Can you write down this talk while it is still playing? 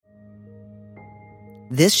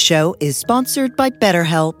This show is sponsored by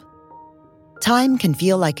BetterHelp. Time can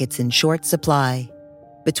feel like it's in short supply.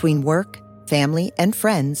 Between work, family, and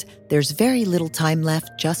friends, there's very little time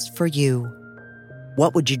left just for you.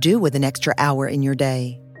 What would you do with an extra hour in your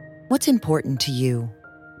day? What's important to you?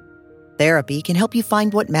 Therapy can help you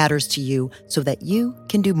find what matters to you so that you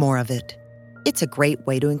can do more of it. It's a great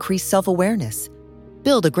way to increase self-awareness,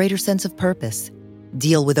 build a greater sense of purpose,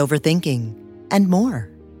 deal with overthinking, and more.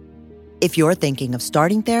 If you're thinking of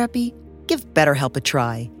starting therapy, give BetterHelp a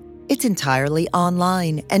try. It's entirely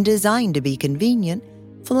online and designed to be convenient,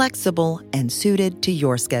 flexible, and suited to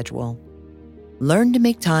your schedule. Learn to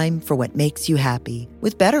make time for what makes you happy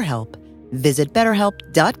with BetterHelp. Visit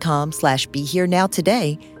BetterHelp.com/BeHereNow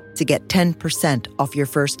today to get 10% off your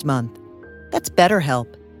first month. That's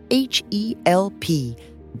BetterHelp,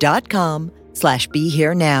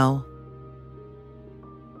 HELP.com/BeHereNow.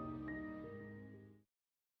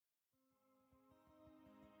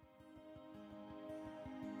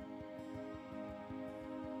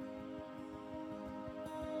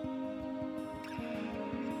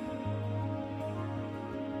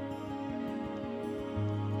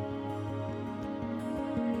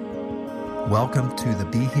 Welcome to the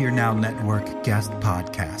Be Here Now Network guest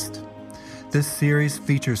podcast. This series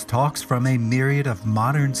features talks from a myriad of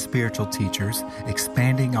modern spiritual teachers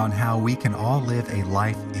expanding on how we can all live a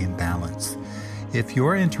life in balance. If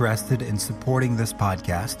you're interested in supporting this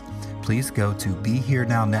podcast, please go to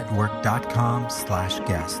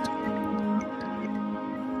BeHereNowNetwork.com/guest.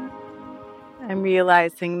 I'm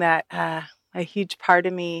realizing that a huge part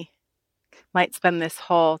of me might spend this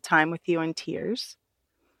whole time with you in tears.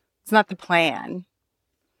 It's not the plan.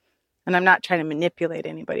 And I'm not trying to manipulate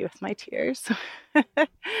anybody with my tears.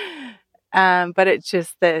 But it's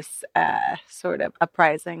just this sort of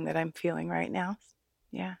uprising that I'm feeling right now.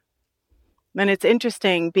 Yeah. And it's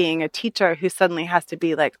interesting being a teacher who suddenly has to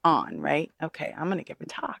be like on, right? Okay, I'm going to give a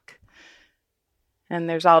talk. And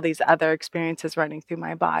there's all these other experiences running through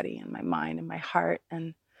my body and my mind and my heart.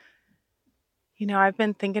 And, I've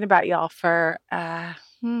been thinking about y'all for,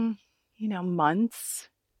 months.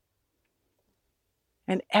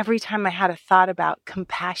 And every time I had a thought about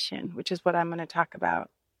compassion, which is what I'm going to talk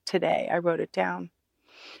about today, I wrote it down.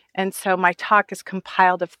 And so my talk is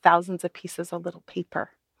compiled of thousands of pieces of little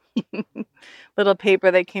paper. Little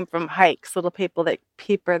paper that came from hikes, little paper that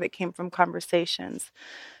came from conversations,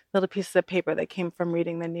 little pieces of paper that came from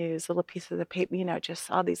reading the news, little pieces of paper,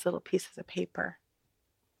 just all these little pieces of paper.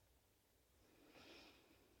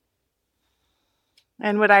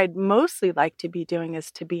 And what I'd mostly like to be doing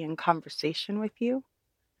is to be in conversation with you.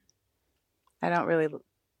 I don't really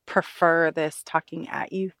prefer this talking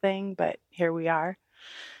at you thing, but here we are.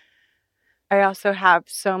 I also have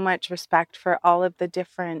so much respect for all of the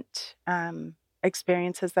different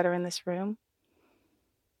experiences that are in this room.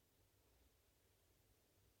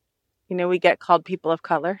 We get called people of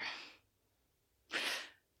color.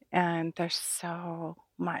 And there's so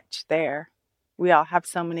much there. We all have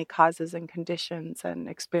so many causes and conditions and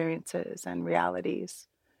experiences and realities.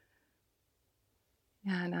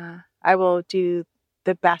 And I will do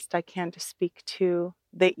the best I can to speak to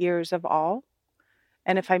the ears of all.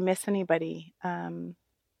 And if I miss anybody, I'm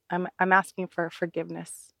asking for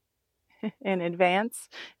forgiveness in advance,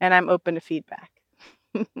 and I'm open to feedback.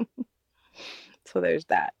 So there's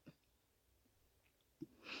that.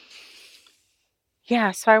 Yeah,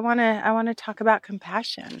 so I want to talk about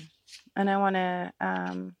compassion, and I want to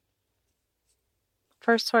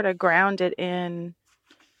first sort of ground it in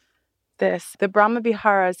the Brahma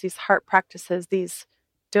Viharas, these heart practices, these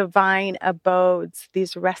divine abodes,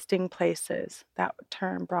 these resting places. That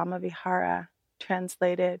term, Brahma Vihara,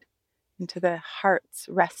 translated into the heart's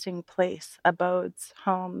resting place, abodes,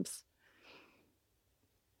 homes,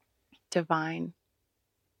 divine.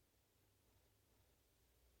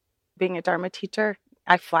 Being a Dharma teacher,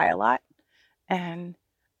 I fly a lot, and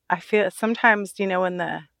I feel sometimes, when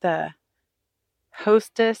the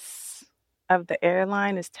hostess of the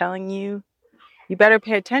airline is telling you better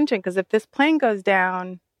pay attention, because if this plane goes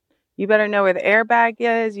down, you better know where the airbag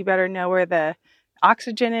is, you better know where the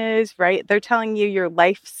oxygen is, right? They're telling you your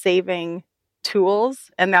life-saving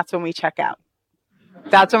tools, and that's when we check out.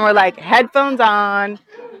 That's when we're like, headphones on,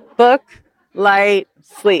 book, light,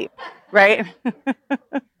 sleep, right?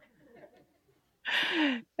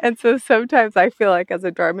 And so sometimes I feel like as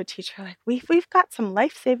a Dharma teacher, like we've got some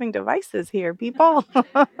life-saving devices here, people.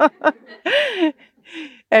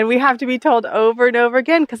 And we have to be told over and over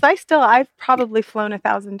again, because I've probably flown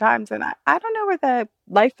 1,000 times, and I don't know where the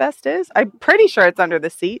life vest is. I'm pretty sure it's under the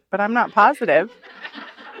seat, but I'm not positive.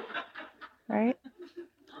 Right?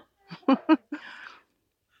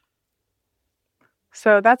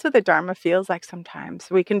 So that's what the Dharma feels like sometimes.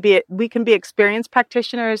 We can be experienced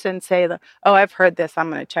practitioners and say, oh, I've heard this, I'm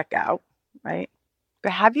going to check out, right?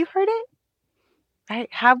 But have you heard it? Right?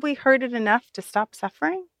 Have we heard it enough to stop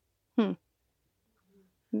suffering?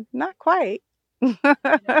 Not quite.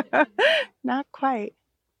 Not quite.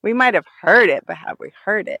 We might have heard it, but have we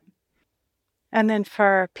heard it? And then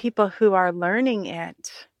for people who are learning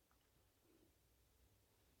it,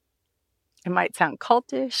 it might sound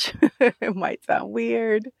cultish. It might sound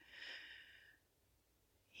weird.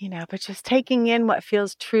 But just taking in what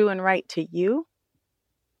feels true and right to you.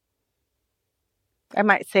 I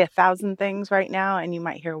might say 1,000 things right now, and you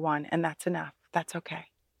might hear one, and that's enough. That's okay.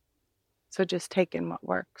 So just take in what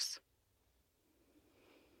works.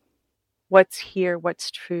 What's here, what's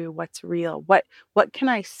true, what's real? What can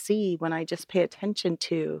I see when I just pay attention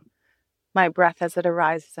to my breath as it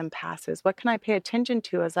arises and passes? What can I pay attention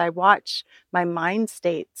to as I watch my mind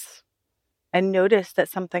states and notice that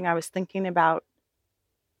something I was thinking about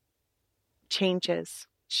changes,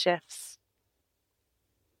 shifts?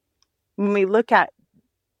 When we look at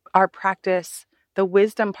our practice, the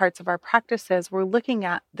wisdom parts of our practices, we're looking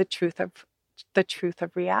at the truth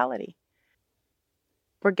of reality.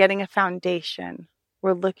 We're getting a foundation.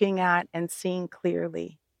 We're looking at and seeing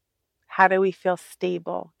clearly. How do we feel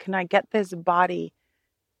stable? Can I get this body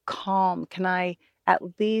calm? Can I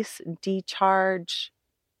at least discharge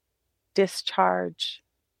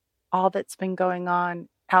all that's been going on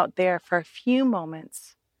out there for a few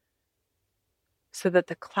moments so that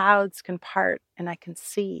the clouds can part and I can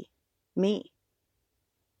see me?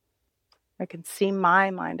 I can see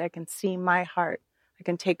my mind. I can see my heart. I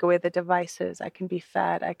can take away the devices. I can be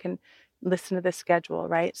fed. I can listen to the schedule,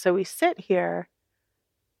 right? So we sit here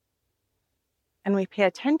and we pay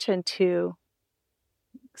attention to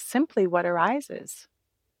simply what arises.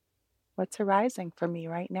 What's arising for me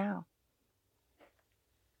right now?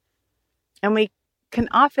 And we can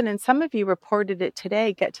often, and some of you reported it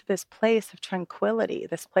today, get to this place of tranquility,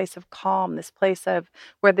 this place of calm, this place of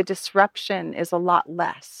where the disruption is a lot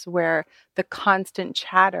less, where the constant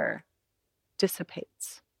chatter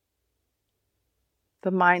dissipates.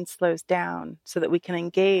 The mind slows down so that we can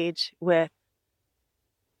engage with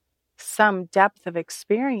some depth of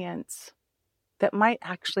experience that might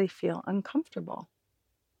actually feel uncomfortable.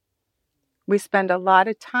 We spend a lot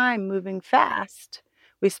of time moving fast.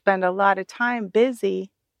 We spend a lot of time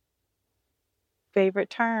busy. Favorite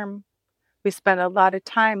term. We spend a lot of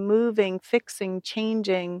time moving, fixing,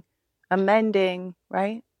 changing, amending,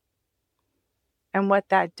 right? And what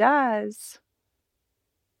that does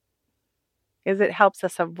is it helps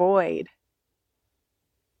us avoid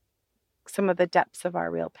some of the depths of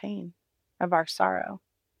our real pain, of our sorrow,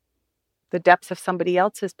 the depths of somebody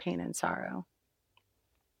else's pain and sorrow.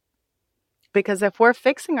 Because if we're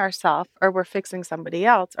fixing ourselves, or we're fixing somebody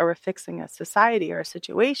else, or we're fixing a society or a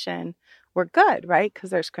situation, we're good, right?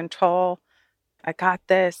 Because there's control. I got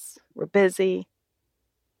this. We're busy.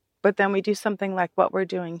 But then we do something like what we're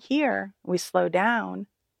doing here. We slow down.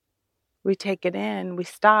 We take it in. We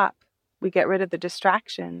stop. We get rid of the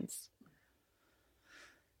distractions.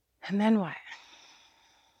 And then what?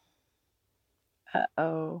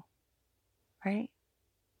 Uh-oh. Right?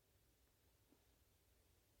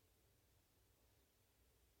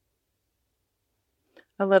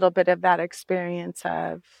 A little bit of that experience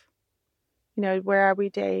of, where are we,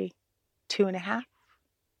 day 2.5?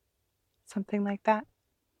 Something like that.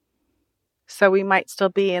 So we might still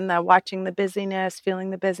be in the watching the busyness,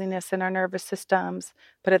 feeling the busyness in our nervous systems,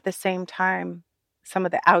 but at the same time, some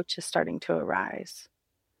of the ouch is starting to arise.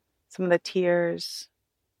 Some of the tears,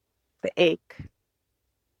 the ache,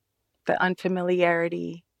 the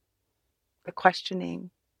unfamiliarity, the questioning.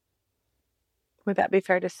 Would that be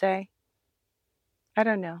fair to say? I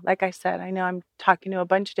don't know. Like I said, I know I'm talking to a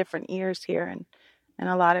bunch of different ears here and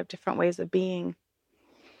a lot of different ways of being.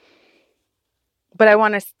 But I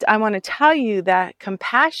want to tell you that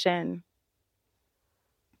compassion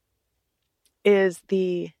is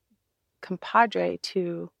the compadre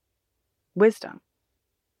to wisdom.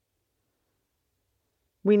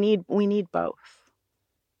 We need both.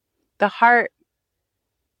 The heart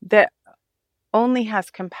that only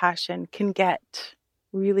has compassion can get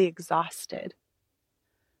really exhausted.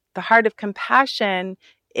 The heart of compassion,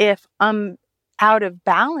 if out of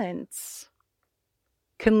balance,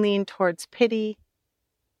 can lean towards pity,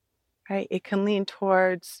 right? It can lean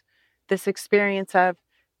towards this experience of,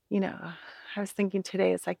 I was thinking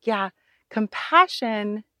today, it's like,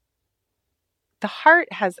 compassion, the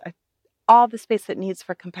heart has all the space it needs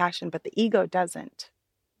for compassion, but the ego doesn't.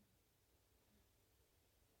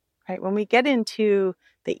 Right? When we get into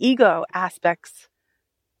the ego aspects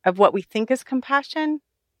of what we think is compassion,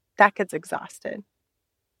 that gets exhausted.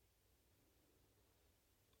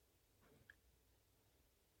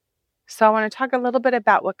 So I want to talk a little bit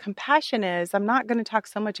about what compassion is. I'm not going to talk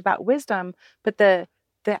so much about wisdom, but the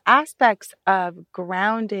aspects of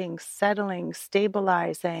grounding, settling,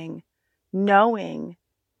 stabilizing, knowing,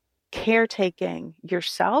 caretaking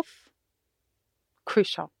yourself,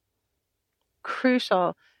 crucial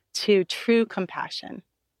to true compassion.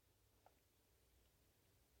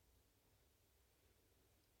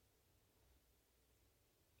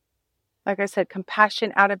 Like I said,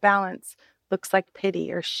 compassion out of balance looks like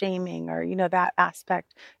pity or shaming or, that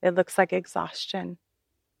aspect. It looks like exhaustion.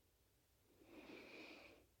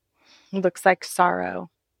 It looks like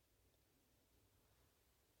sorrow.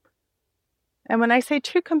 And when I say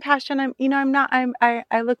true compassion,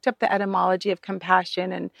 I looked up the etymology of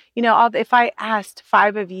compassion, and, if I asked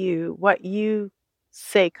 5 of you what you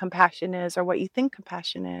say compassion is or what you think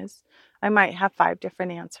compassion is, I might have 5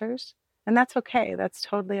 different answers. And that's okay. That's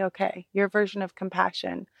totally okay. Your version of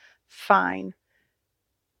compassion, fine.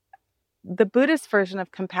 The Buddhist version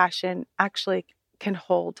of compassion actually can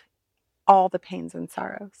hold all the pains and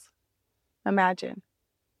sorrows. Imagine.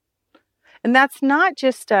 And that's not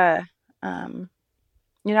just I'm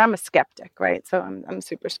a skeptic, right? So I'm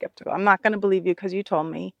super skeptical. I'm not going to believe you because you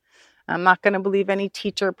told me. I'm not going to believe any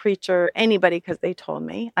teacher, preacher, anybody because they told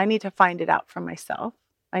me. I need to find it out for myself.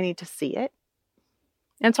 I need to see it.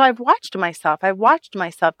 And so I've watched myself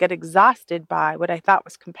get exhausted by what I thought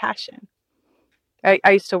was compassion.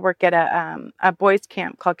 I used to work at a boys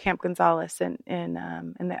camp called Camp Gonzales in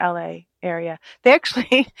the LA area. They had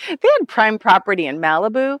prime property in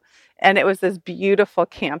Malibu, and it was this beautiful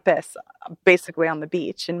campus basically on the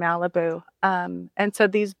beach in Malibu. And so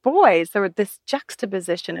these boys, there were this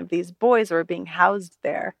juxtaposition of these boys that were being housed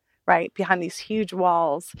there, right, behind these huge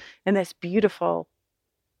walls in this beautiful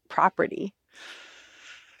property.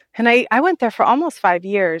 And I went there for almost 5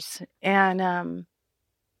 years, and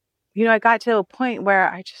I got to a point where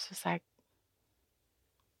I just was like,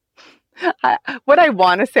 what I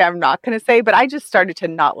want to say, I'm not going to say, but I just started to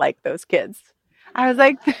not like those kids. I was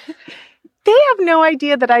like, they have no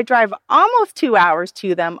idea that I drive almost 2 hours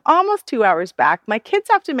to them, almost 2 hours back. My kids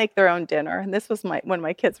have to make their own dinner. And this was when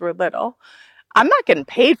my kids were little. I'm not getting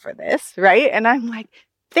paid for this, right? And I'm like,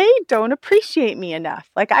 they don't appreciate me enough.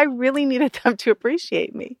 Like, I really needed them to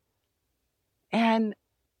appreciate me. And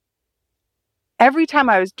every time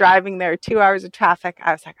I was driving there, 2 hours of traffic,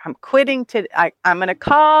 I was like, I'm quitting. I'm going to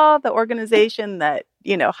call the organization that,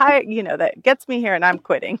 that gets me here, and I'm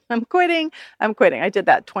quitting. I'm quitting. I did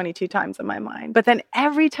that 22 times in my mind. But then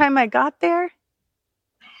every time I got there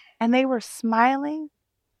and they were smiling,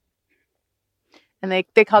 and they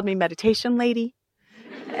called me meditation lady,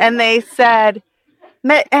 and they said,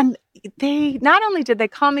 and they not only did they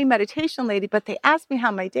call me meditation lady, but they asked me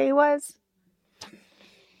how my day was.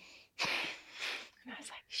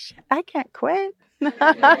 Shit, I can't quit.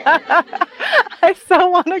 I so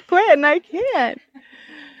want to quit and I can't.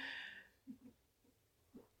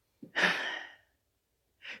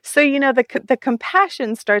 So, the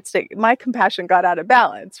compassion my compassion got out of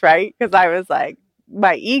balance, right? Because I was like,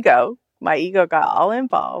 my ego got all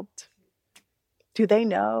involved. Do they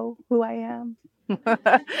know who I am?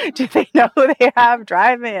 Do they know who they have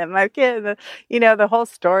driving? And my kid, the whole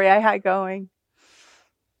story I had going.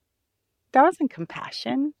 That wasn't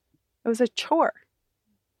compassion. It was a chore.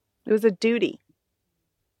 It was a duty.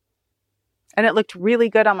 And it looked really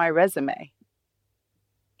good on my resume.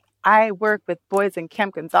 I work with boys in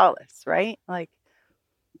Camp Gonzales, right? Like,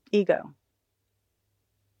 ego.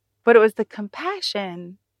 But it was the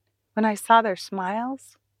compassion when I saw their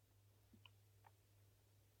smiles.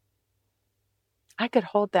 I could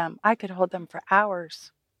hold them. I could hold them for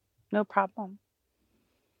hours. No problem.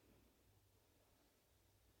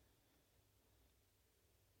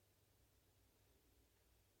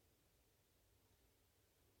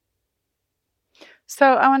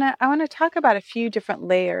 So I want to talk about a few different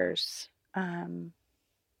layers that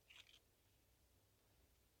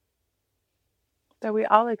we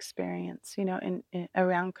all experience, in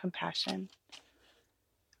around compassion.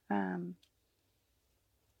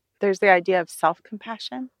 There's the idea of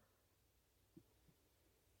self-compassion.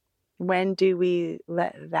 When do we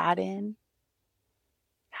let that in?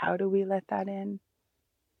 How do we let that in?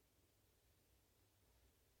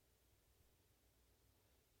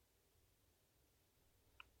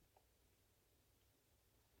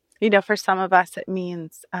 For some of us, it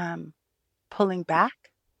means pulling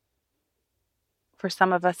back. For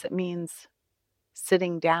some of us, it means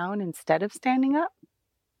sitting down instead of standing up.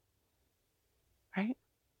 Right?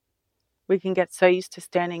 We can get so used to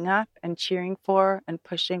standing up and cheering for and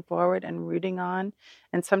pushing forward and rooting on.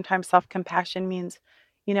 And sometimes self-compassion means,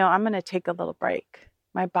 I'm going to take a little break.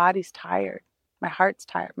 My body's tired. My heart's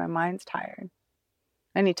tired. My mind's tired.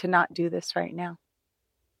 I need to not do this right now.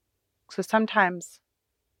 So sometimes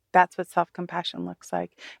that's what self-compassion looks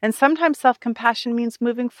like. And sometimes self-compassion means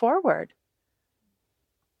moving forward.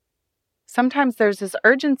 Sometimes there's this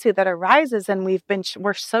urgency that arises and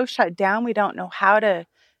we're so shut down we don't know how to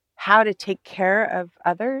take care of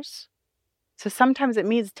others. So sometimes it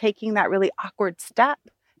means taking that really awkward step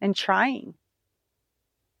and trying.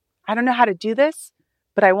 I don't know how to do this,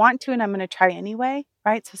 but I want to and I'm going to try anyway,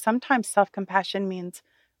 right? So sometimes self-compassion means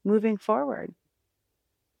moving forward.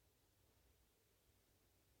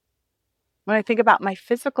 When I think about my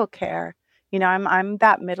physical care, I'm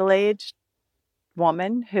that middle-aged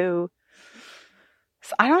woman who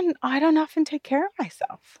I don't often take care of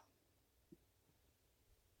myself.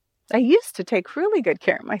 I used to take really good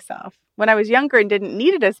care of myself when I was younger and didn't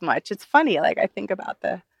need it as much. It's funny, I think about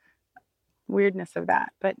the weirdness of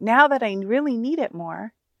that. But now that I really need it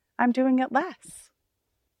more, I'm doing it less.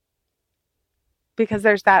 Because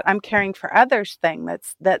there's that I'm caring for others thing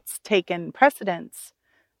that's taken precedence.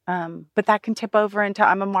 But that can tip over into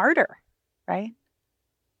I'm a martyr, right?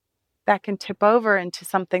 That can tip over into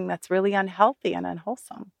something that's really unhealthy and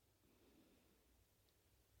unwholesome.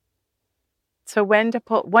 So when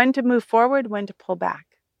to move forward, when to pull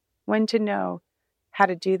back, when to know how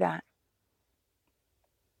to do that.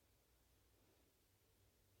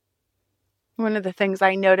 One of the things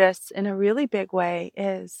I notice in a really big way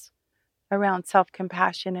is around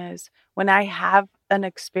self-compassion is when I have an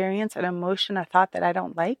experience, an emotion, a thought that I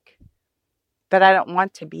don't like, that I don't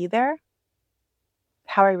want to be there,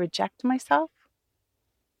 how I reject myself,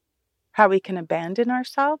 how we can abandon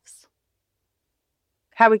ourselves,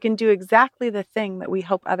 how we can do exactly the thing that we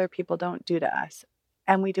hope other people don't do to us,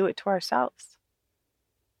 and we do it to ourselves,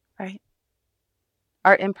 right?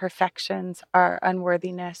 Our imperfections, our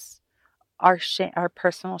unworthiness, our shame, our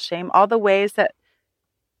personal shame, all the ways that,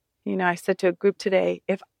 I said to a group today,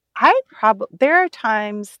 there are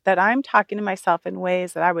times that I'm talking to myself in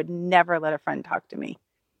ways that I would never let a friend talk to me.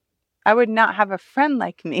 I would not have a friend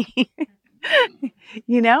like me.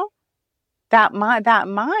 That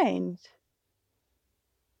mind.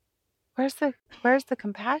 Where's the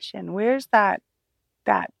compassion? Where's that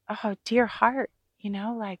oh dear heart,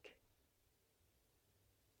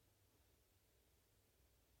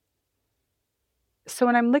 So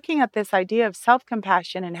when I'm looking at this idea of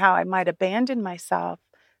self-compassion and how I might abandon myself,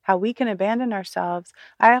 how we can abandon ourselves,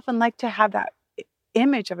 I often like to have that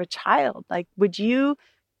image of a child. Like, would you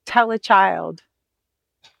tell a child,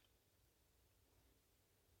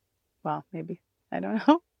 well, maybe, I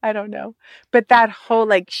don't know. But that whole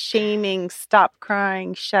shaming, stop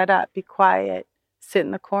crying, shut up, be quiet, sit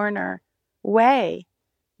in the corner way,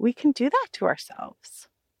 we can do that to ourselves,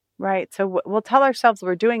 right? So we'll tell ourselves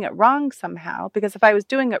we're doing it wrong somehow, because if I was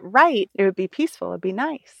doing it right, it would be peaceful, it'd be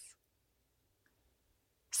nice.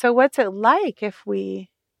 So what's it like if we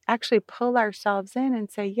actually pull ourselves in and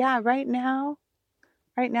say, yeah, right now,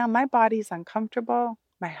 my body's uncomfortable,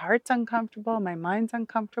 my heart's uncomfortable, my mind's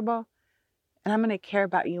uncomfortable, and I'm going to care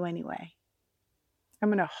about you anyway. I'm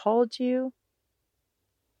going to hold you.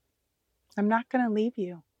 I'm not going to leave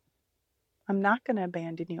you. I'm not going to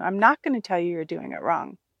abandon you. I'm not going to tell you you're doing it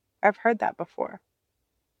wrong. I've heard that before.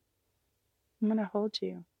 I'm going to hold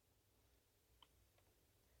you.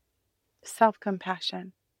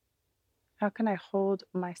 Self-compassion. How can I hold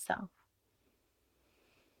myself?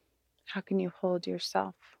 How can you hold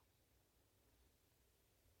yourself?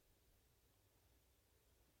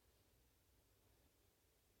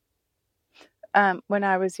 When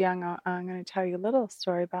I was young, I'm going to tell you a little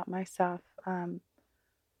story about myself. I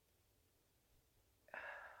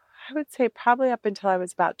would say probably up until I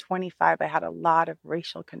was about 25, I had a lot of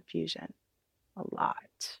racial confusion. A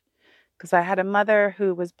lot. Because I had a mother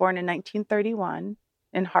who was born in 1931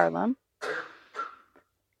 in Harlem.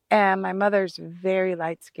 And my mother's very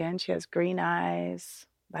light-skinned. She has green eyes,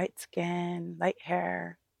 light skin, light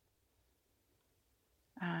hair.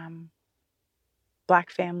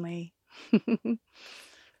 Black family.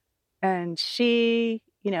 And she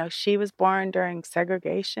was born during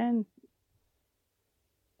segregation,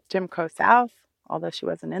 Jim Crow South, although she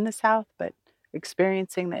wasn't in the South, but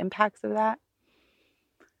experiencing the impacts of that.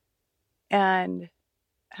 And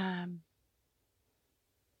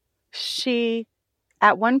she,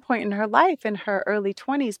 at one point in her life, in her early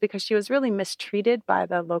 20s, because she was really mistreated by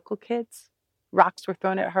the local kids, rocks were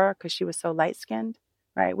thrown at her because she was so light-skinned,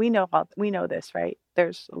 right? We know this, right?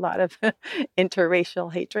 There's a lot of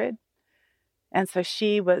interracial hatred. And so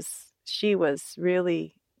she she was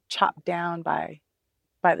really chopped down by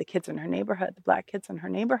the kids in her neighborhood, the black kids in her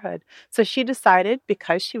neighborhood. So she decided,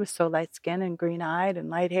 because she was so light-skinned and green-eyed and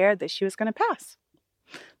light-haired, that she was going to pass.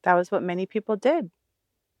 That was what many people did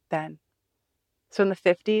then. So in the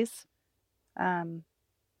 50s,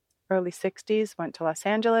 early 60s, went to Los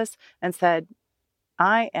Angeles and said,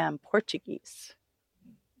 I am Portuguese.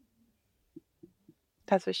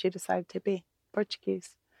 That's what she decided to be,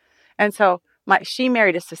 Portuguese. And so she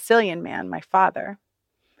married a Sicilian man, my father.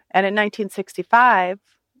 And in 1965,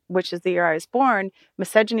 which is the year I was born,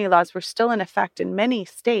 misogyny laws were still in effect in many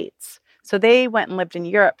states. So they went and lived in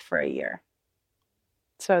Europe for a year.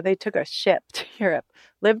 So they took a ship to Europe,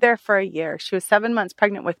 lived there for a year. She was 7 months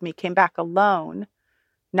pregnant with me, came back alone,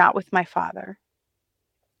 not with my father,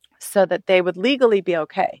 so that they would legally be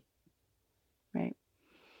okay, right?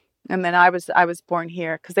 And then I was born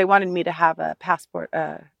here because they wanted me to have a passport,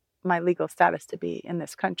 my legal status to be in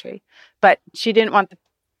this country. But she didn't want the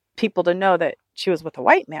people to know that she was with a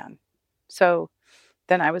white man. So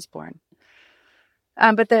then I was born.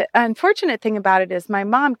 But the unfortunate thing about it is my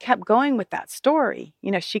mom kept going with that story.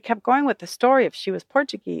 She kept going with the story of she was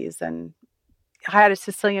Portuguese, and I had a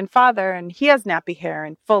Sicilian father, and he has nappy hair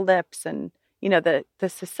and full lips, and the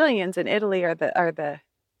Sicilians in Italy are the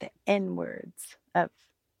N words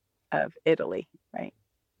of Italy, right?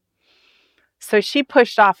 So she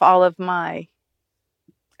pushed off all of my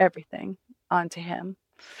everything onto him.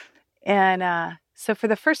 And so for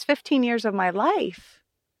the first 15 years of my life,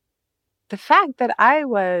 the fact that I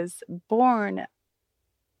was born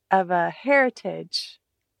of a heritage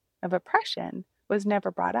of oppression was never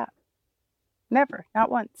brought up. Never, not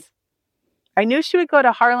once. I knew she would go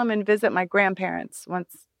to Harlem and visit my grandparents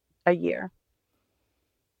once a year,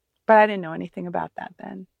 but I didn't know anything about that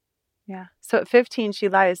then. Yeah. So at 15, she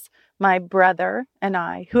lies my brother and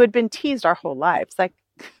I, who had been teased our whole lives, like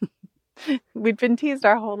we'd been teased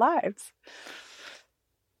our whole lives.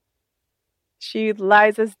 She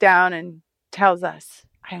lies us down and tells us,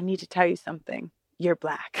 I need to tell you something. You're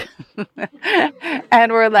black.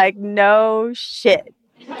 And we're like, no shit.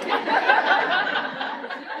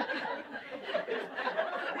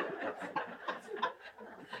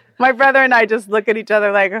 My brother and I just look at each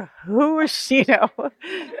other like, who is she?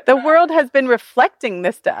 The world has been reflecting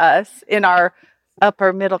this to us in our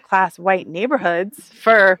upper middle class white neighborhoods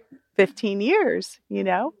for 15 years,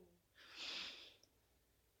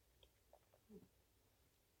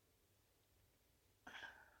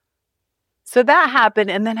 So that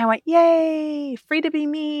happened, and then I went, yay, free to be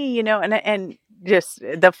me, and just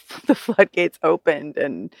the floodgates opened,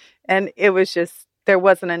 and it was just, there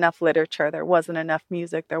wasn't enough literature, there wasn't enough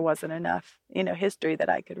music, there wasn't enough, history that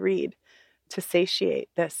I could read to satiate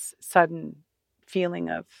this sudden feeling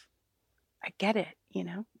of, I get it,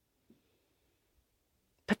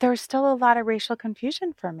 But there was still a lot of racial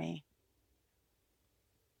confusion for me.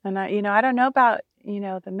 And I don't know about,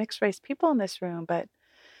 the mixed race people in this room, but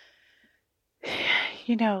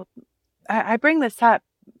I bring this up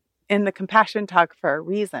in the compassion talk for a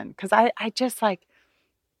reason, because I just I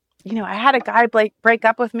had a guy break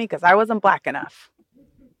up with me because I wasn't black enough.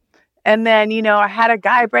 And then, I had a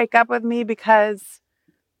guy break up with me because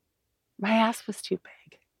my ass was too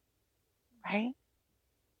big, right?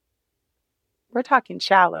 We're talking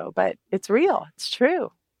shallow, but it's real. It's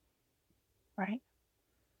true, right?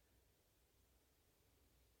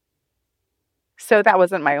 So that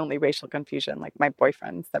wasn't my only racial confusion, like my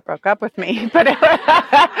boyfriends that broke up with me. But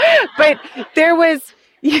there was,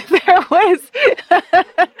 there's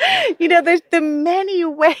the many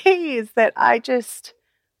ways that I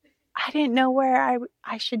didn't know where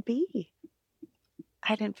I should be.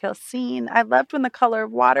 I didn't feel seen. I loved when The Color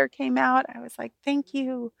of Water came out. I was like, thank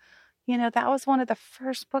you. That was one of the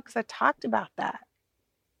first books that talked about that.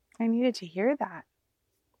 I needed to hear that.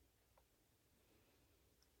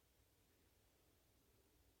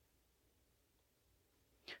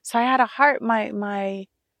 So I had a heart, that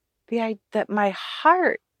my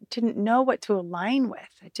heart didn't know what to align with.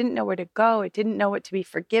 It didn't know where to go. It didn't know what to be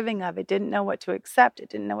forgiving of. It didn't know what to accept. It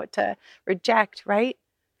didn't know what to reject, right?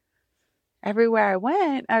 Everywhere I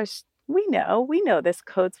went, we know this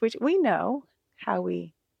code switch. We know how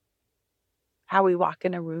we walk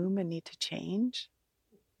in a room and need to change.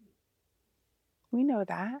 We know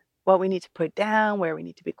that. What we need to put down, where we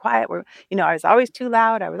need to be quiet, where, I was always too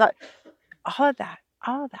loud. I was all of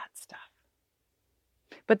that stuff.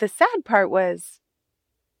 But the sad part was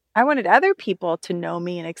I wanted other people to know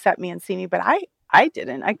me and accept me and see me, but I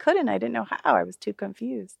didn't. I couldn't. I didn't know how. I was too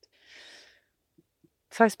confused.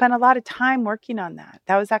 So I spent a lot of time working on that.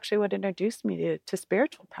 That was actually what introduced me to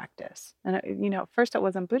spiritual practice. And, at first it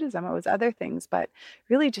wasn't Buddhism, it was other things, but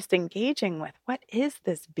really just engaging with what is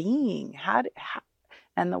this being? How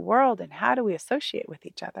and the world, and how do we associate with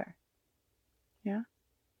each other? Yeah.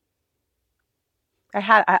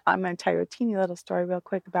 I'm going to tell you a teeny little story real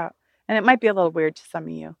quick about, and it might be a little weird to some of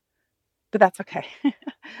you, but that's okay.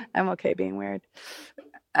 I'm okay being weird.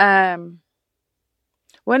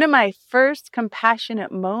 One of my first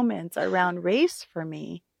compassionate moments around race for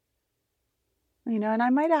me, and I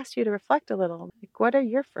might ask you to reflect a little, like, what are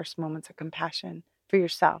your first moments of compassion for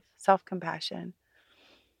yourself, self-compassion?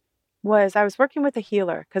 Was I was working with a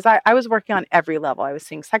healer, because I was working on every level. I was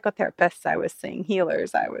seeing psychotherapists, I was seeing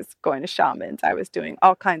healers, I was going to shamans, I was doing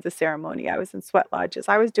all kinds of ceremony, I was in sweat lodges,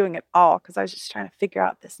 I was doing it all because I was just trying to figure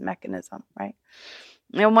out this mechanism, right?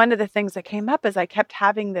 And one of the things that came up is I kept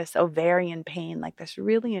having this ovarian pain, like this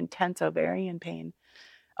really intense ovarian pain,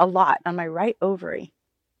 a lot on my right ovary.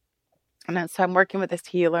 And then, so I'm working with this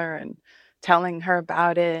healer and telling her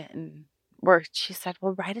about it, and she said,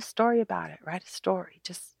 well, write a story about it, write a story.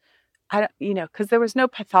 Just, I don't, because there was no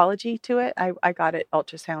pathology to it. I got it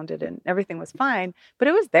ultrasounded and everything was fine, but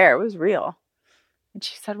it was there, it was real. And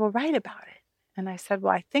she said, well, write about it. And I said,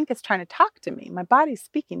 well, I think it's trying to talk to me. My body's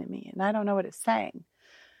speaking to me and I don't know what it's saying.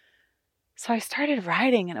 So I started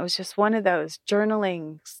writing, and it was just one of those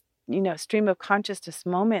journaling, stream of consciousness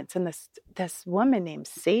moments. And this woman named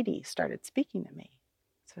Sadie started speaking to me.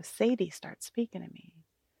 So Sadie starts speaking to me.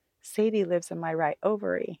 Sadie lives in my right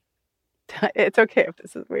ovary. It's okay if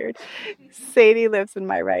this is weird. Sadie lives in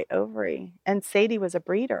my right ovary. And Sadie was a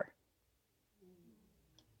breeder.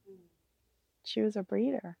 She was a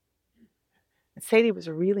breeder. And Sadie was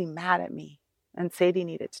really mad at me. And Sadie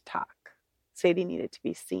needed to talk. Sadie needed to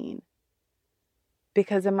be seen.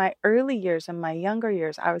 Because in my early years, in my younger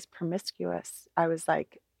years, I was promiscuous. I was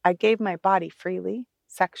like, I gave my body freely,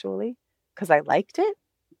 sexually, because I liked it.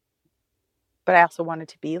 But I also wanted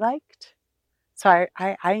to be liked. So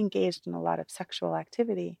I engaged in a lot of sexual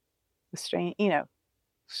activity with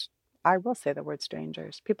I will say the word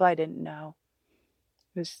strangers, people I didn't know.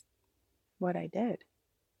 It was what I did.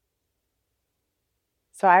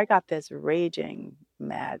 So I got this raging,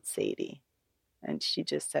 mad Sadie. And she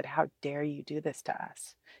just said, how dare you do this to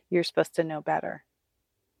us? You're supposed to know better.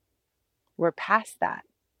 We're past that.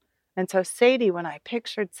 And so Sadie, when I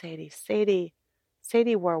pictured Sadie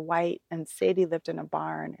wore white, and Sadie lived in a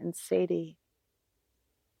barn, and Sadie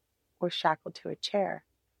was shackled to a chair.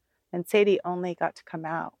 And Sadie only got to come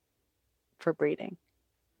out for breeding.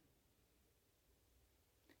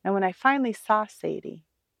 And when I finally saw Sadie,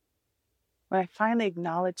 when I finally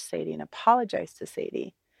acknowledged Sadie and apologized to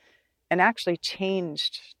Sadie, and actually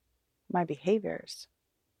changed my behaviors,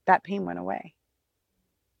 that pain went away.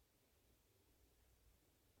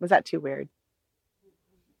 Was that too weird?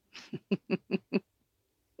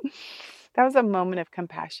 That was a moment of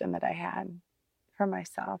compassion that I had for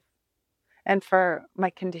myself and for my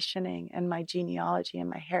conditioning and my genealogy and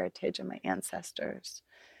my heritage and my ancestors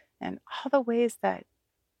and all the ways that,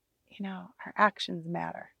 our actions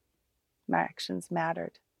matter. My actions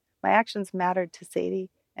mattered. My actions mattered to Sadie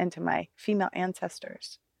and to my female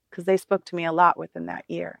ancestors, because they spoke to me a lot within that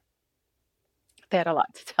year. They had a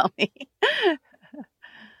lot to tell me.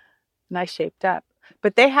 And I shaped up.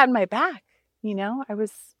 But they had my back,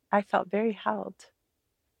 I felt very held.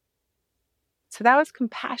 So that was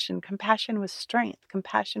compassion. Compassion was strength.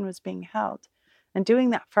 Compassion was being held. And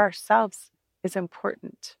doing that for ourselves is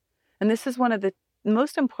important. And this is one of the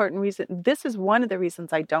most important reasons. This is one of the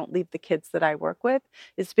reasons I don't leave the kids that I work with,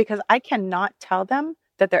 is because I cannot tell them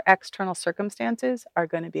that their external circumstances are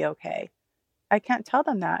going to be okay. I can't tell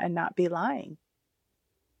them that and not be lying.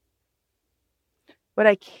 What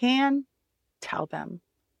I can tell them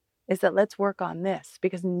is that let's work on this,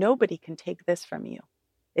 because nobody can take this from you.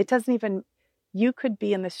 You could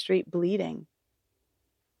be in the street bleeding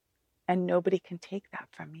and nobody can take that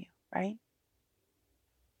from you, right?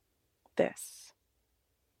 This,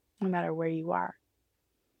 no matter where you are.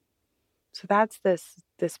 So that's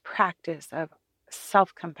this practice of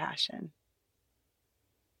self-compassion.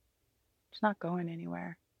 It's not going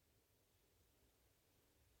anywhere.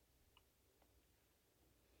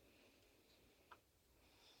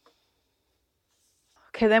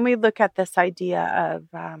 Okay, then we look at this idea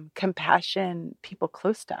of compassion, people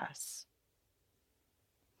close to us,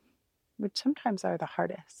 which sometimes are the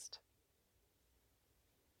hardest.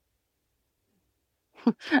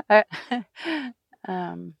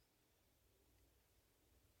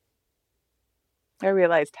 I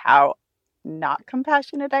realized how not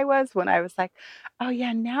compassionate I was when I was like, oh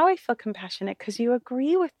yeah, now I feel compassionate because you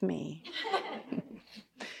agree with me.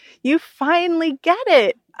 You finally get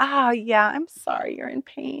it. Oh, yeah, I'm sorry you're in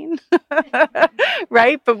pain.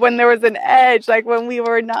 Right? But when there was an edge, like when we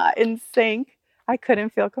were not in sync, I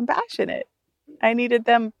couldn't feel compassionate. I needed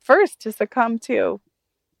them first to succumb to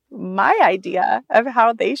my idea of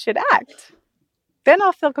how they should act. Then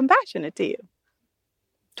I'll feel compassionate to you,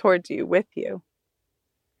 towards you, with you.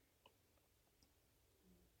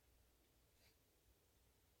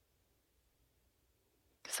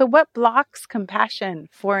 So what blocks compassion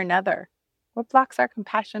for another? What blocks our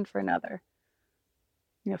compassion for another?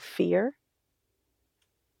 Fear,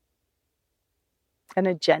 an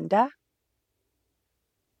agenda.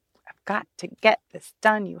 I've got to get this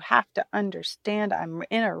done. You have to understand I'm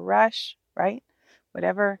in a rush, right?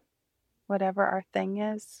 Whatever our thing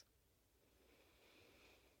is.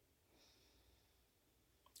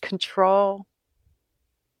 Control.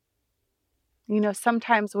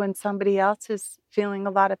 Sometimes when somebody else is feeling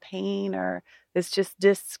a lot of pain or is just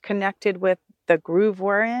disconnected with the groove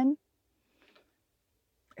we're in,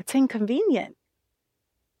 it's inconvenient.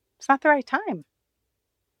 It's not the right time.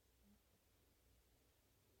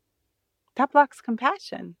 That blocks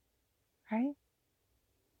compassion, right?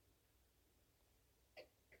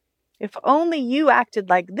 If only you acted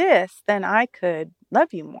like this, then I could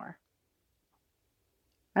love you more.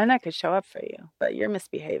 And I could show up for you, but you're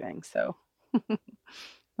misbehaving, so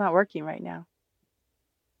not working right now.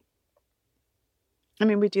 I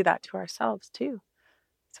mean, we do that to ourselves too.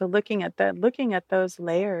 So looking at those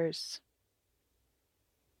layers,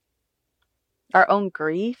 our own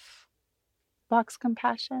grief blocks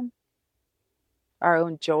compassion. Our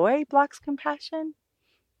own joy blocks compassion.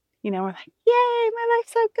 We're like, yay, my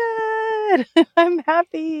life's so good. I'm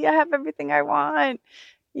happy. I have everything I want.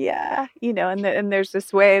 Yeah. And there's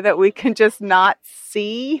this way that we can just not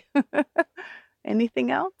see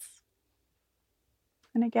anything else.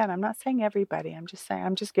 And again, I'm not saying everybody. I'm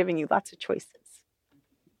just giving you lots of choices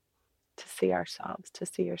to see ourselves, to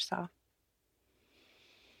see yourself.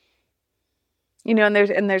 And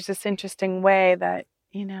there's this interesting way that,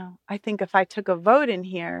 I think if I took a vote in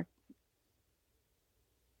here,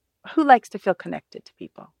 who likes to feel connected to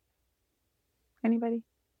people? Anybody?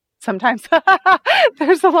 Sometimes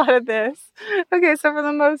there's a lot of this. Okay, so for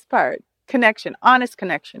the most part, connection, honest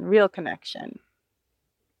connection, real connection.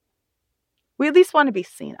 We at least want to be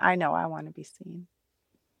seen. I know I want to be seen.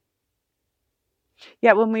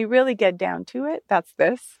 Yeah, when we really get down to it, that's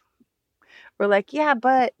this. We're like, yeah,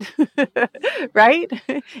 but, right?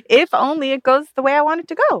 If only it goes the way I want it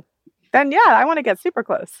to go. Then, yeah, I want to get super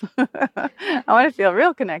close. I want to feel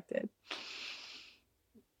real connected.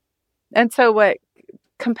 And so what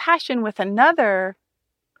compassion with another,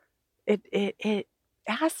 it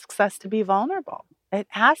asks us to be vulnerable. It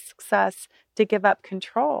asks us to give up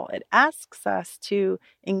control. It asks us to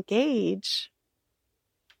engage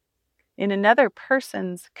in another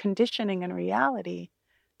person's conditioning and reality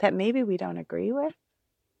that maybe we don't agree with.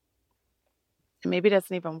 And maybe it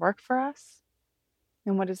doesn't even work for us.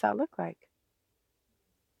 And what does that look like?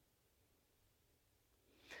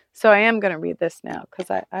 So I am going to read this now because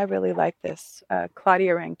I really like this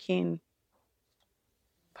Claudia Rankine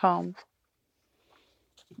poem.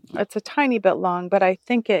 It's a tiny bit long, but I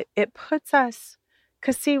think it puts us,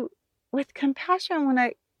 because see, with compassion, when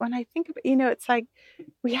I think of it, it's like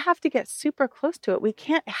we have to get super close to it. We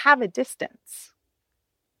can't have a distance.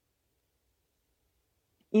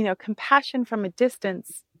 Compassion from a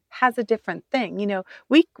distance has a different thing.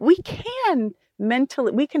 We can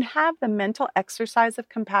mentally, we can have the mental exercise of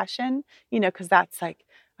compassion, because that's like,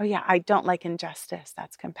 oh yeah, I don't like injustice.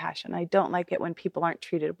 That's compassion. I don't like it when people aren't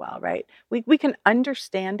treated well, right? We can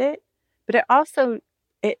understand it, but it also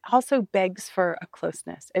begs for a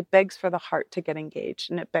closeness. It begs for the heart to get engaged,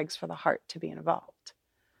 and it begs for the heart to be involved.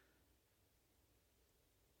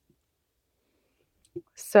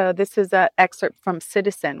 So this is an excerpt from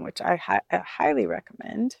Citizen, which I highly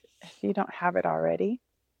recommend if you don't have it already.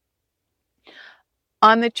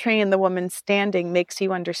 On the train, the woman standing makes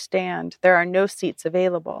you understand there are no seats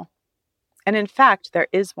available. And in fact, there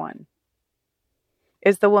is one.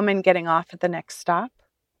 Is the woman getting off at the next stop?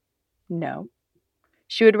 No.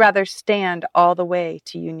 She would rather stand all the way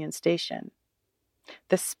to Union Station.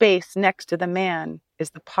 The space next to the man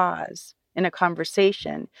is the pause in a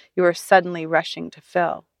conversation you are suddenly rushing to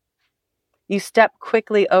fill. You step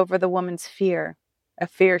quickly over the woman's fear, a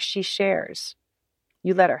fear she shares.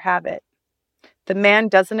 You let her have it. The man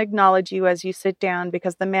doesn't acknowledge you as you sit down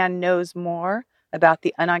because the man knows more about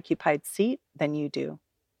the unoccupied seat than you do.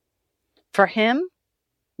 For him,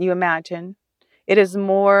 you imagine, it is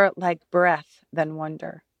more like breath than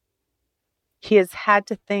wonder. He has had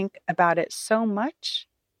to think about it so much,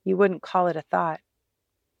 you wouldn't call it a thought.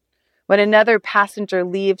 When another passenger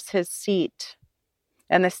leaves his seat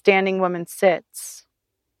and the standing woman sits,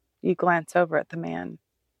 you glance over at the man.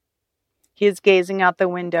 He is gazing out the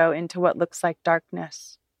window into what looks like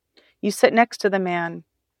darkness. You sit next to the man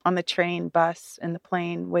on the train, bus, in the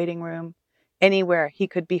plane, waiting room, anywhere he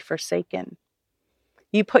could be forsaken.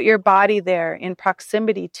 You put your body there in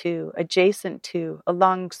proximity to, adjacent to,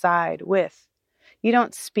 alongside, with. You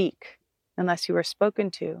don't speak unless you are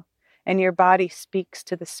spoken to, and your body speaks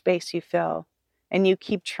to the space you fill, and you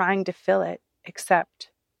keep trying to fill it, except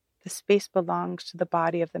the space belongs to the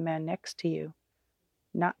body of the man next to you,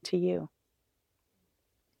 not to you.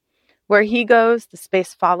 Where he goes, the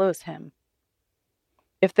space follows him.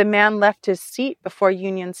 If the man left his seat before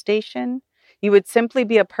Union Station, you would simply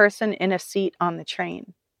be a person in a seat on the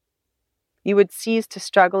train. You would cease to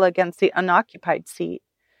struggle against the unoccupied seat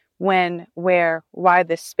when, where, why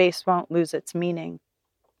this space won't lose its meaning.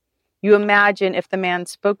 You imagine if the man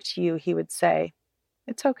spoke to you, he would say,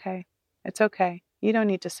 "It's okay. It's okay. You don't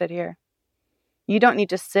need to sit here." You don't need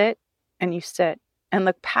to sit, and you sit and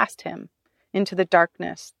look past him into the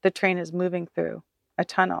darkness the train is moving through, a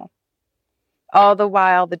tunnel. All the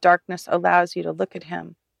while, the darkness allows you to look at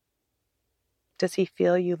him. Does he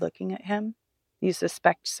feel you looking at him? You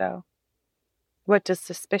suspect so. What does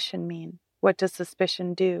suspicion mean? What does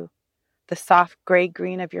suspicion do? The soft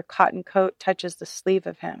gray-green of your cotton coat touches the sleeve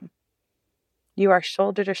of him. You are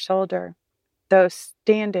shoulder to shoulder. Though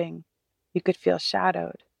standing, you could feel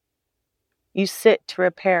shadowed. You sit to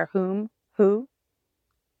repair whom? Who?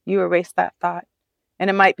 You erase that thought, and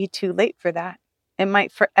it might be too late for that. It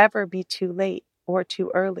might forever be too late or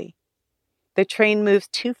too early. The train moves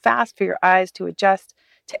too fast for your eyes to adjust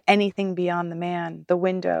to anything beyond the man, the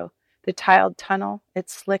window, the tiled tunnel,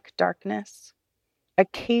 its slick darkness.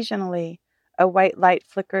 Occasionally, a white light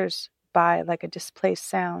flickers by like a displaced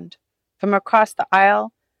sound. From across the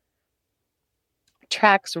aisle,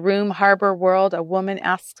 tracks room, harbor, world, a woman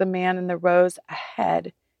asks a man in the rows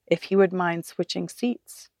ahead if he would mind switching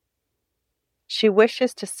seats. She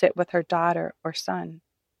wishes to sit with her daughter or son.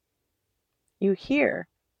 You hear,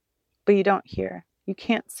 but you don't hear. You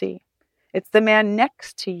can't see. It's the man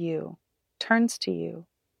next to you, turns to you.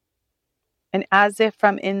 And as if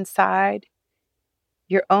from inside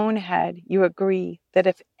your own head, you agree that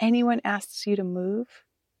if anyone asks you to move,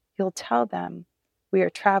 you'll tell them we are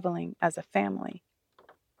traveling as a family.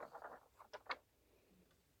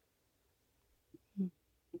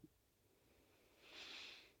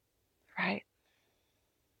 Right.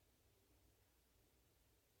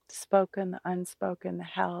 Spoken, the unspoken, the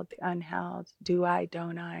held, the unheld. Do I,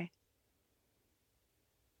 don't I?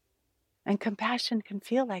 And compassion can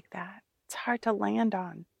feel like that. It's hard to land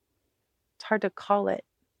on. It's hard to call it.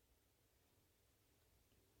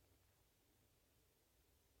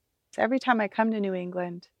 So every time I come to New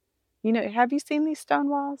England, have you seen these stone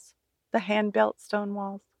walls? The hand-built stone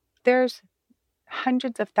walls? There's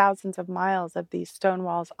hundreds of thousands of miles of these stone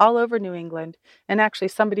walls all over New England. And actually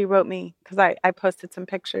somebody wrote me, because I posted some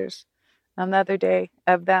pictures the other day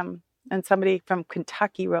of them, and somebody from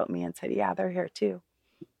Kentucky wrote me and said, yeah, they're here too.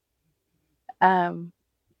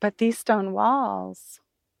 But these stone walls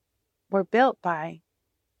were built by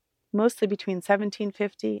mostly between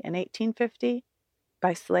 1750 and 1850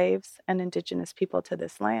 by slaves and indigenous people to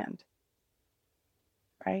this land,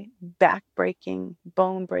 right? Back-breaking,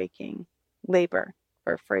 bone-breaking labor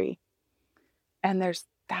for free. And there's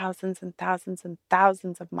thousands and thousands and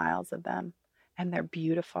thousands of miles of them, and they're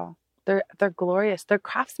beautiful. They're glorious. They're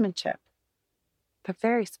craftsmanship. They're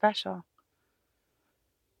very special.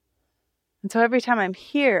 And so every time I'm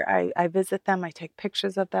here, I visit them, I take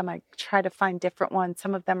pictures of them, I try to find different ones.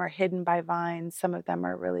 Some of them are hidden by vines, some of them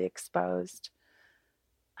are really exposed.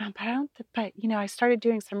 But I started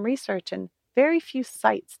doing some research, and very few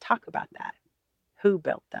sites talk about that. Who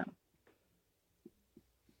built them?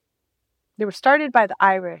 They were started by the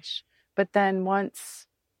Irish, but then once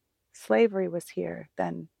slavery was here,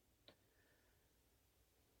 then.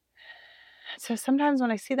 So sometimes when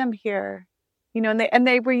I see them here, and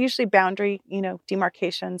they were usually boundary,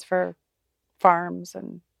 demarcations for farms.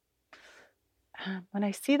 And when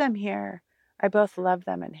I see them here, I both love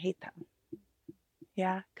them and hate them.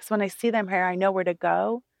 Yeah, because when I see them here, I know where to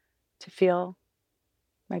go to feel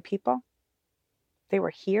my people. They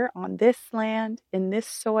were here on this land, in this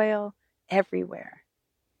soil, everywhere.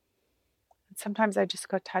 And sometimes I just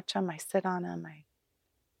go touch them, I sit on them, I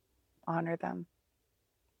honor them.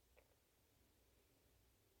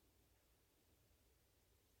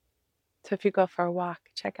 So if you go for a walk,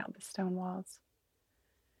 check out the stone walls.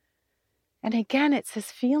 And again, it's this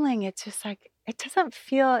feeling, it's just like, it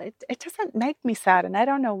doesn't make me sad, and I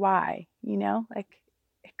don't know why,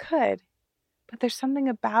 it could. But there's something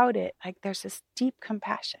about it, like there's this deep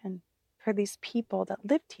compassion for these people that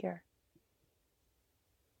lived here.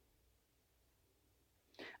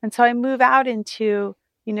 And so I move out into,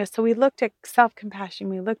 so we looked at self-compassion,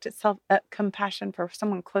 we looked at compassion for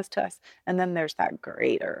someone close to us, and then there's the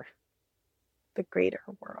greater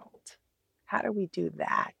world. How do we do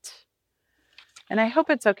that? And I hope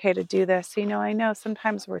it's okay to do this. I know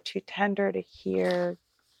sometimes we're too tender to hear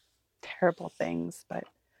terrible things, but,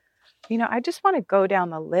 I just want to go down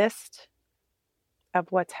the list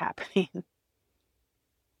of what's happening.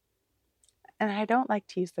 And I don't like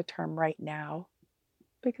to use the term right now,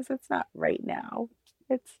 because it's not right now.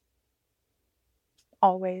 It's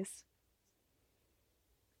always.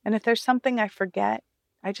 And if there's something I forget,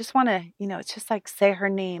 I just want to, it's just like say her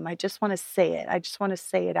name. I just want to say it. I just want to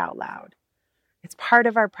say it out loud. It's part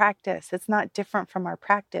of our practice. It's not different from our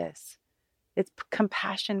practice. It's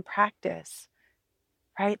compassion practice,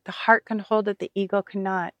 right? The heart can hold it, the ego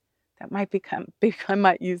cannot. That might become big. I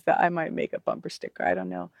might use that. I might make a bumper sticker. I don't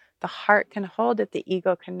know. The heart can hold it, the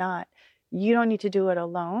ego cannot. You don't need to do it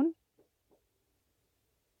alone.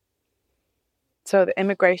 So the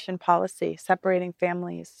immigration policy, separating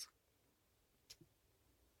families,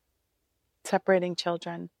 separating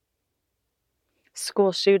children,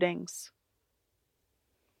 school shootings,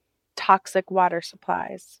 toxic water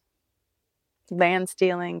supplies, land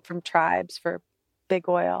stealing from tribes for big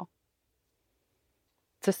oil,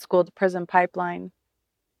 the school to prison pipeline,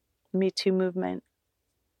 Me Too movement,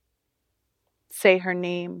 say her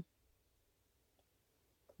name,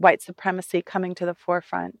 white supremacy coming to the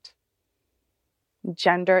forefront,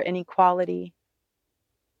 gender inequality,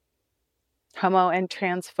 homo and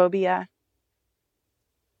transphobia,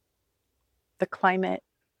 the climate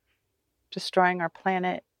destroying our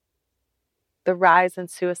planet, the rise in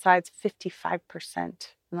suicides 55%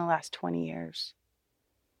 in the last 20 years,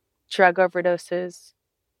 drug overdoses,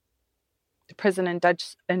 the prison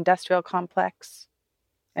industrial complex,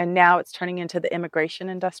 and now it's turning into the immigration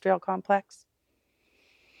industrial complex.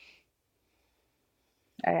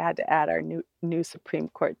 I had to add our new Supreme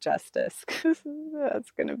Court justice, because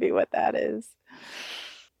that's going to be what that is.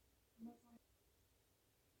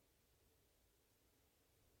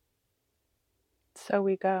 So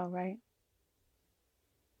we go, right?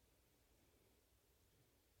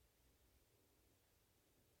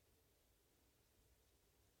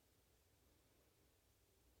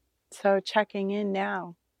 So checking in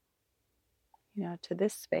now, to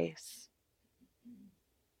this space.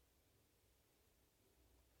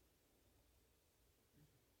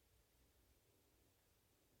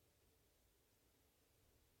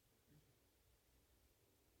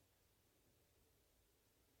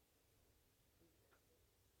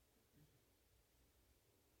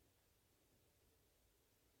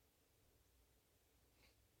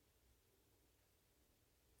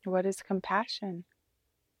 What is compassion?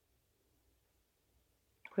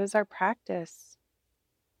 What is our practice?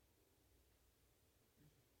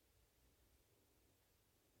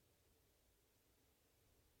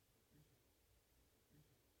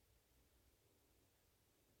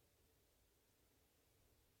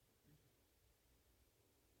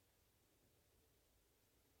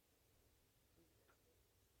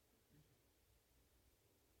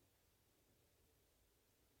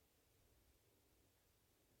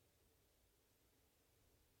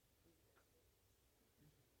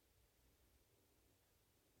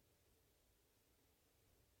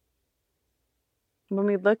 When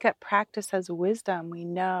we look at practice as wisdom, we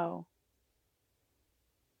know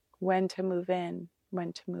when to move in,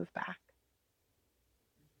 when to move back.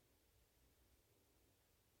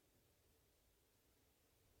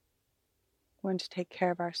 When to take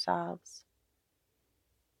care of ourselves.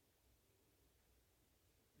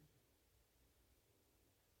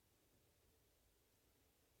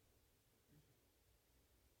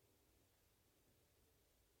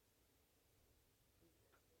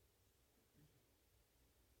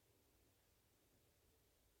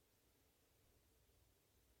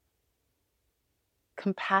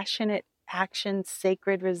 Compassionate action,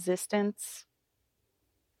 sacred resistance.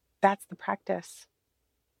 That's the practice.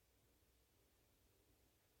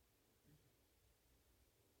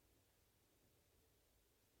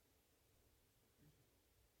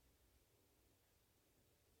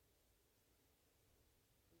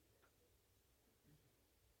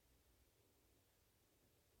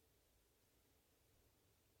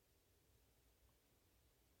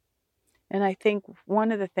 And I think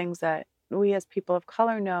one of the things that we as people of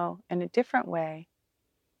color know in a different way,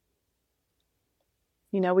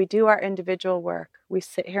 we do our individual work. We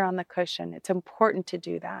sit here on the cushion. It's important to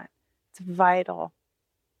do that. It's vital.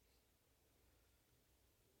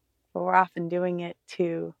 but we're often doing it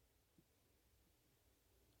to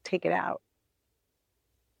take it out.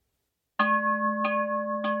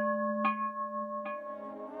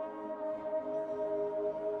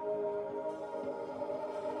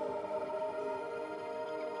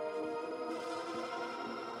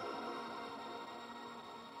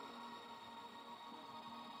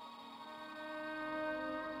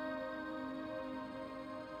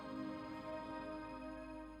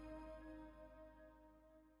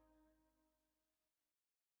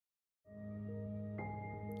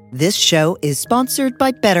 This show is sponsored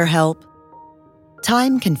by BetterHelp.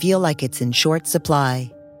 Time can feel like it's in short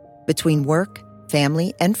supply. Between work,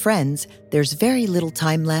 family, and friends, there's very little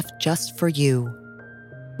time left just for you.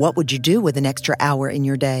 What would you do with an extra hour in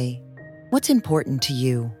your day? What's important to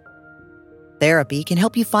you? Therapy can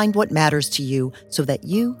help you find what matters to you so that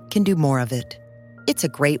you can do more of it. It's a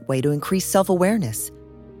great way to increase self-awareness,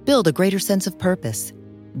 build a greater sense of purpose,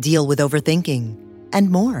 deal with overthinking,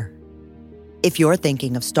 and more. If you're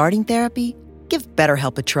thinking of starting therapy, give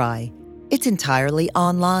BetterHelp a try. It's entirely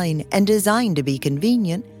online and designed to be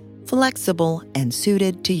convenient, flexible, and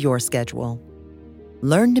suited to your schedule.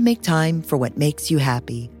 Learn to make time for what makes you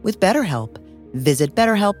happy with BetterHelp. Visit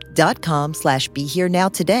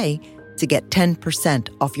BetterHelp.com/BeHereNow today to get 10%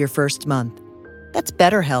 off your first month. That's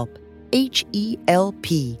BetterHelp,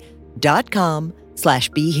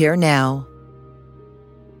 HELP.com/BeHereNow.